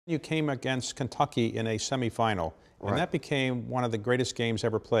You came against Kentucky in a semifinal, and that became one of the greatest games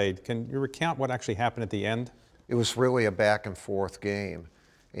ever played. Can you recount what actually happened at the end? It was really a back and forth game,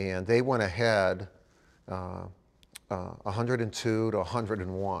 and they went ahead 102 to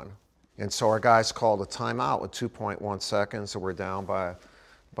 101. And so our guys called a timeout with 2.1 seconds, and we're down by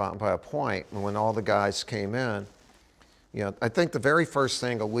a point. And when all the guys came in, I think the very first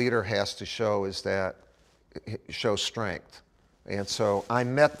thing a leader has to show is that show strength. And so I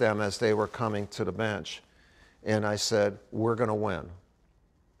met them as they were coming to the bench, and I said, we're going to win.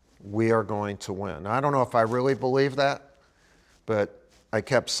 We are going to win. Now, I don't know if I really believe that, but I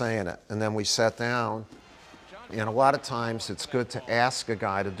kept saying it. And then we sat down, and a lot of times it's good to ask a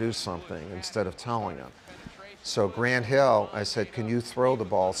guy to do something instead of telling him. So Grant Hill, I said, can you throw the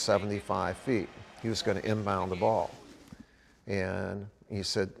ball 75 feet? He was going to inbound the ball. And he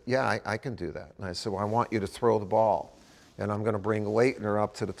said, yeah, I can do that. And I said, well, I want you to throw the ball. And I'm going to bring Leitner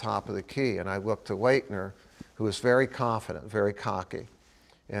up to the top of the key. And I looked to Leitner, who was very confident, very cocky.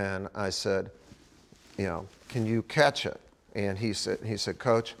 And I said, can you catch it? And he said,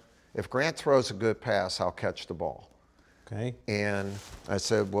 Coach, if Grant throws a good pass, I'll catch the ball. Okay. And I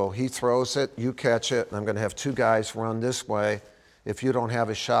said, well, he throws it, you catch it, and I'm going to have two guys run this way. If you don't have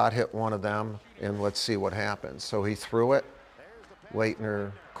a shot, hit one of them, and let's see what happens. So he threw it.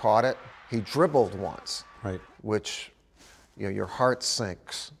 Leitner caught it. He dribbled once, right? Which, your heart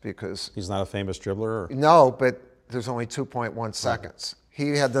sinks because he's not a famous dribbler. Or? No, but there's only 2.1 seconds.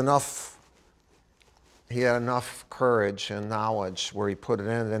 He had enough courage and knowledge where he put it in,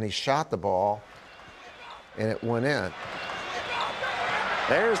 and then he shot the ball, and it went in.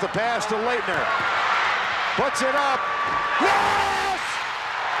 There's the pass to Leitner. Puts it up. Yes!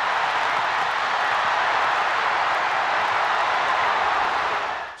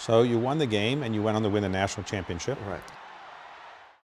 So you won the game, and you went on to win the national championship. Right.